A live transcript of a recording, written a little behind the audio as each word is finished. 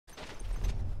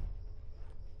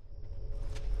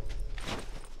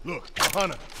Look,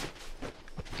 Hana.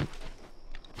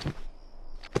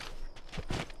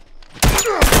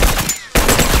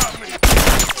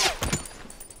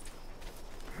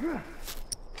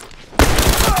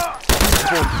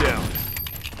 Fork down.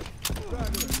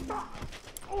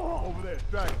 Over there,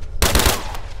 straggler.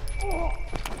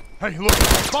 Hey, look,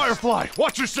 Firefly,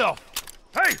 watch yourself.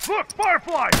 Hey, look,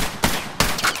 Firefly!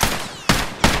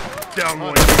 Down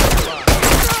one.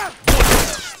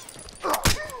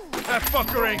 That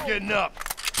fucker ain't getting up.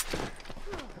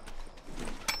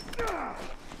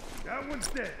 That one's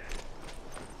dead.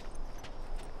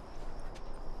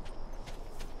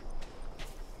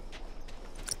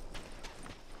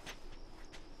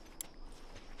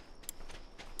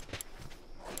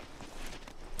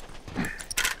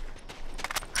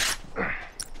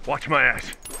 Watch my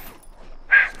ass.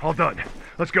 All done.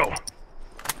 Let's go.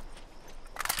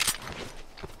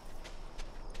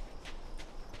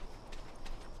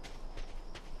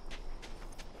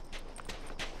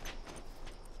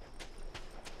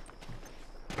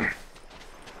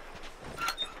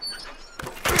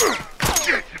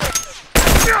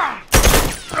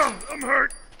 I'm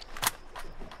hurt.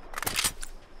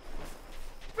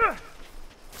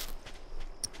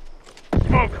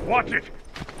 Smoke, watch it.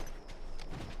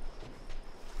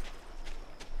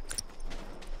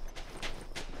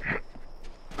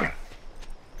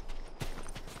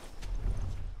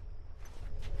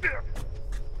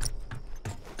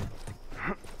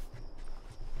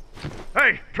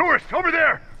 Hey, tourist, over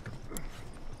there!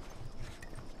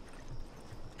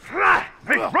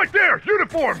 Hey, right there!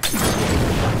 Uniform!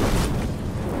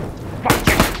 Fuck,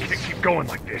 can't keep going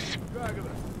like this.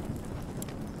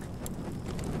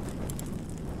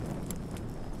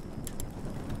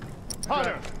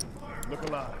 Hunter, look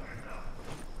alive.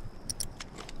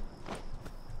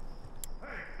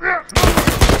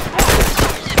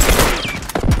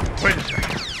 Wait a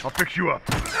second, I'll fix you up.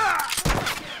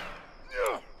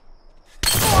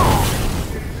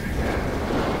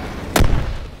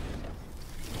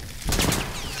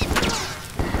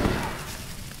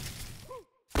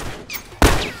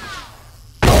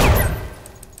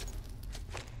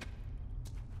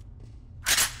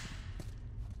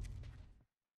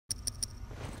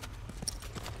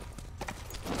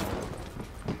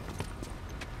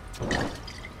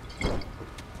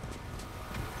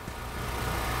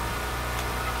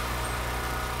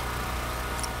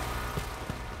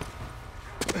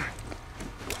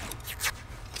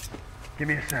 Give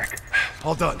me a sec.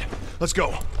 All done. Let's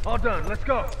go. All done, let's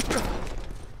go.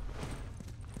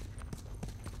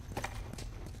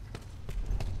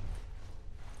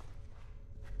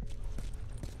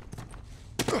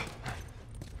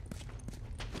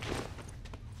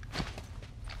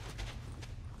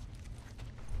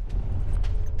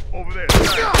 Over there.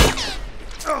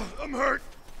 I'm hurt.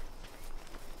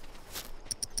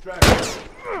 Look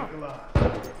alive.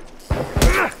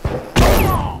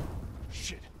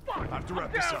 Shit. I have to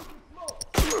wrap this up.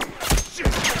 Shit.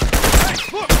 Hey,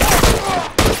 look!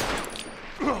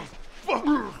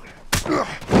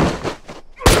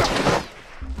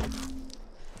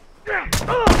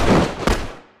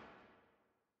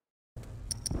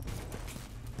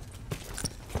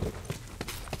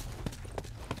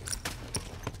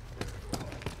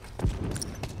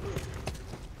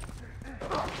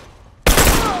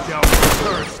 Down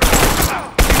first.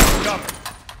 Coming.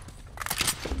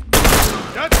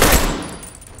 That's it.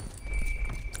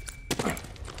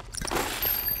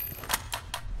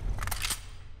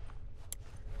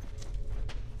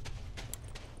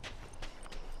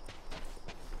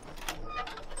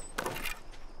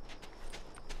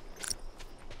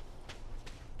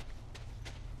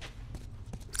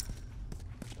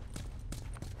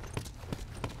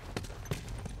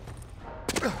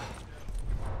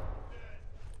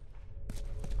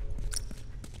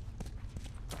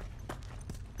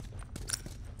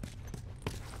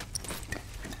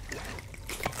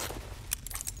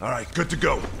 All right, good to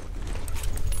go.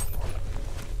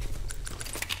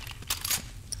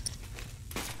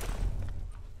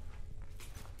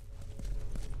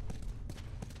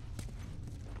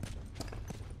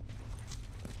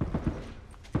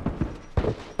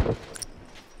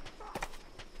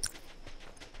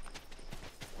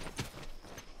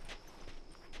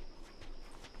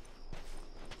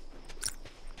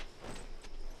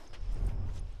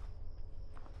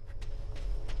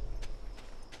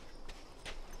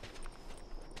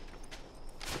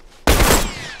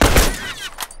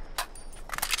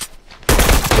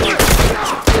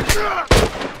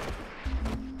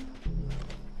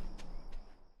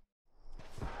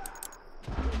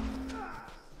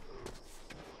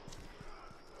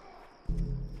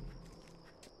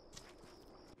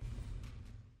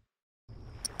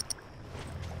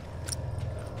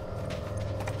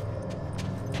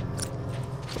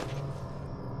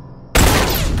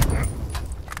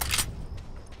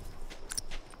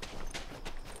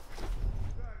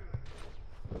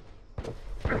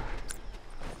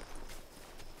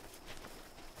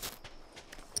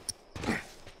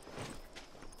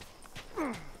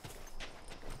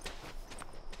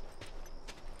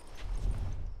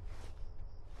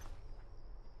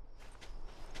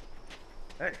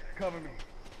 Hey, cover me.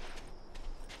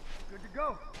 Good to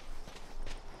go.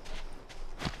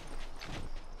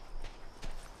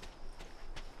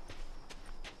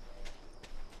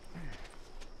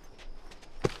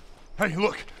 Hey,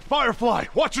 look! Firefly!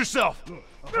 Watch yourself!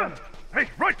 Hey,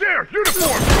 right there!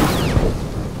 Uniform!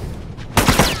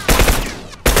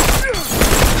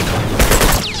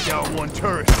 Down one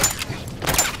tourist.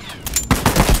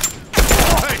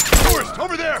 Hey, tourist!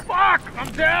 Over there! Fuck!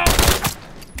 I'm down!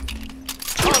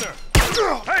 Hunter!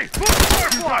 Hey, look,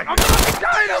 Firefly! I'm fucking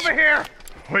dying over here!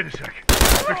 Wait a sec. I'll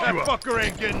fix That you up. fucker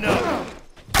ain't getting up!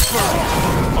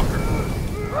 Fucker!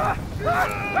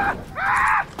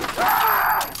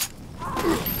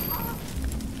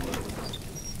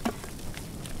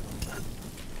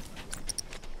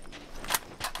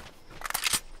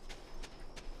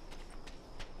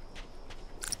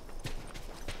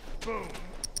 Boom.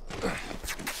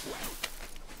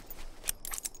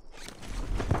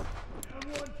 And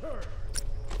one turn.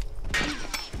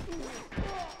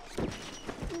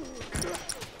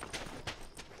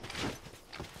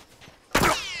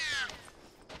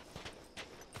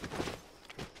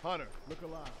 Hunter, look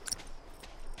alive.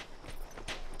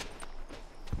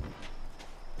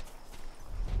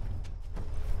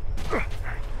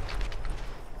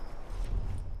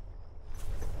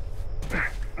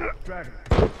 Dragon,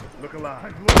 look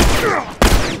alive.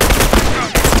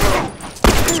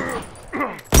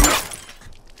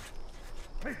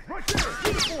 Hey, right there!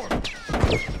 Uniform!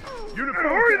 Uniform!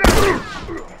 Hurry there!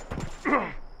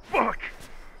 Fuck!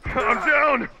 I'm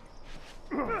down!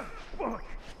 Fuck!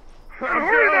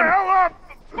 Hurry the hell up!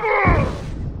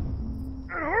 And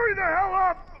hurry the hell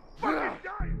up! Fucking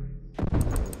dying!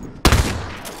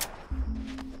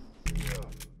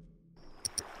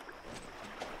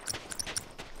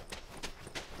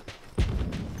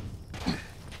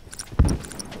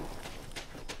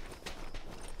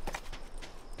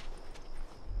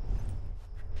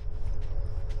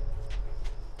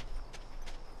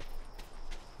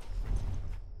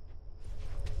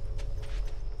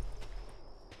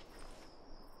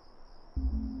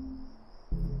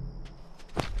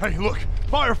 Hey, look!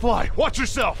 Firefly! Watch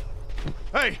yourself!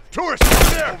 Hey, tourist!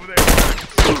 Over there! Over there!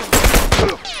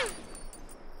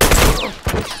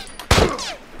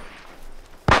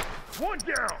 One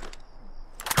down!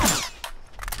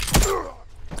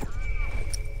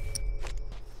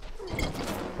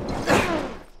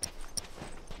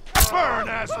 Burn,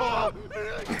 asshole!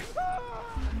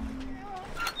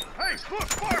 Hey, look,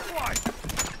 Firefly!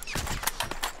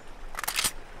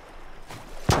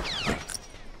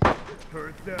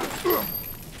 Turret down.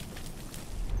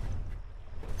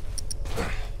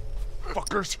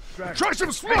 Fuckers! Dragon. Try some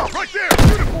Hey, smoke! right there!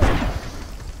 Uniform!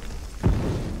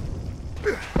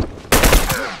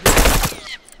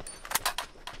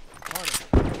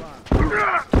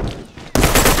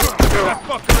 That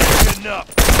fucker ain't getting up!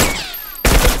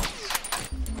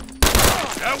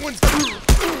 That one's through!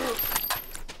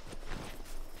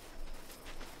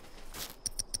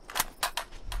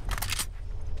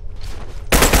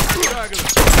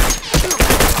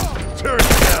 Turn it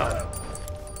down!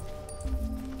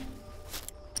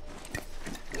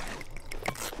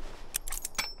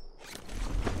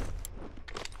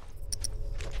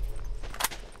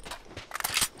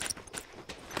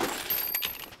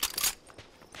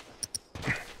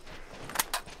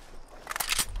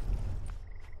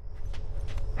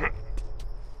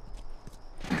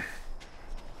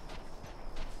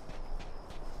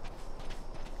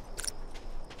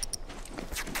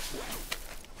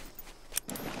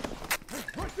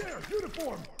 Right there!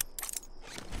 Uniform!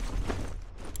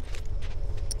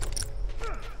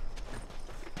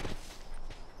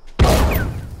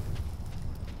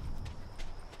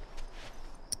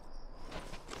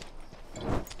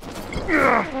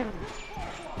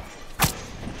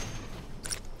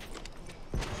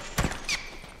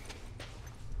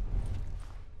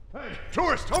 Hey,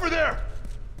 tourist! Over there!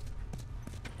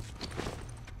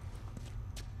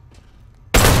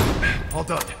 All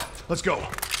done. Let's go.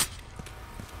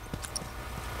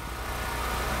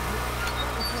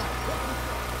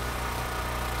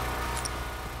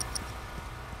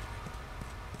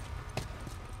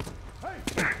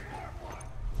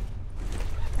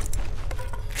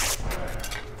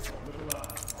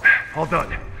 All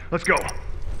done. Let's go.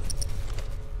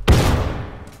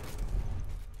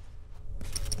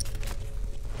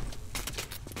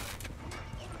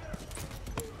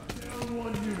 Down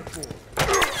one uniform.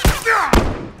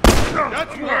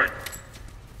 That's one!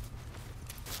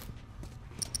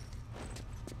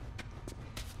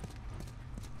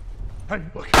 Hey,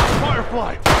 look!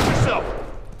 Firefly! Watch yourself!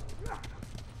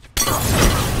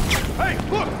 Hey,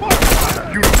 look!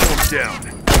 Firefly! Uniform down.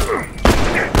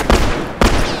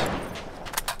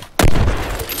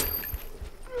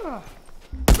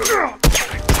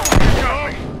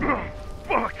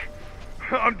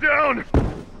 down!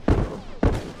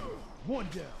 One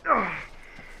down.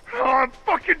 Oh, I'm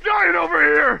fucking dying over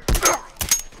here!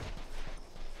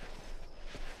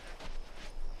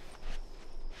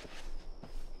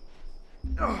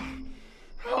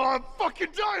 Oh, I'm fucking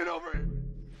dying over here.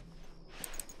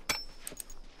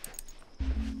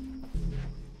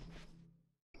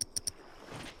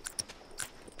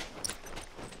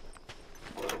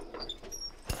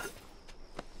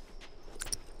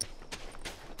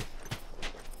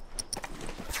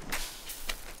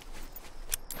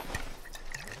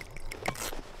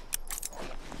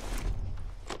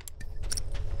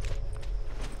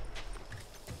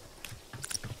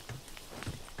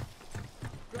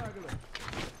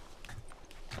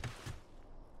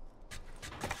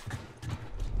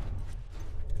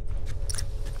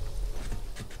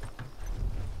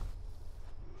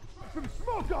 Some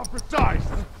smoke on precise!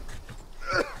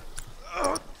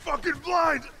 I'm fucking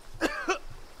blind!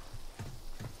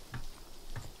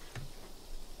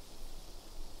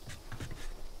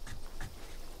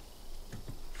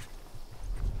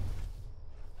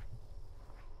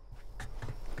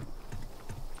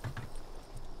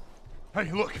 Hey,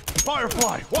 look!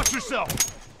 Firefly! Watch yourself!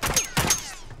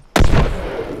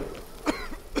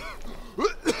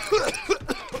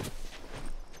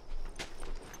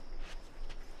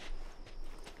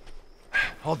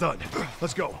 All done.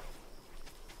 Let's go.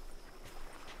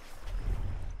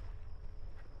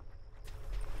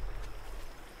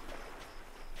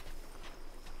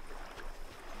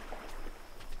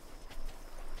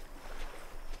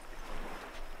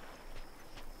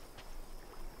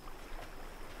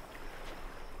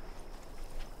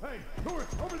 Hey,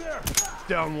 tourist, over there!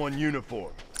 Down one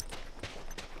uniform.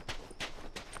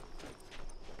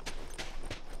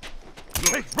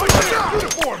 Hey, right there!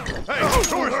 Uniform! Hey,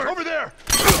 tourist, over there!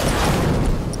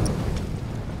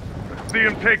 See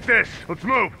him take this. Let's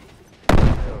move.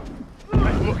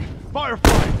 Hey, look!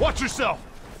 Firefly! Watch yourself!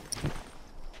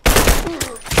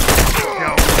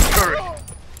 Down one turret.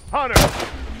 Hunter!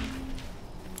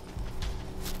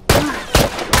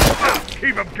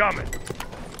 Keep him coming.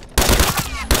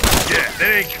 Yeah,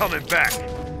 they ain't coming back.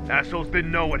 Assholes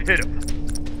didn't know what hit him.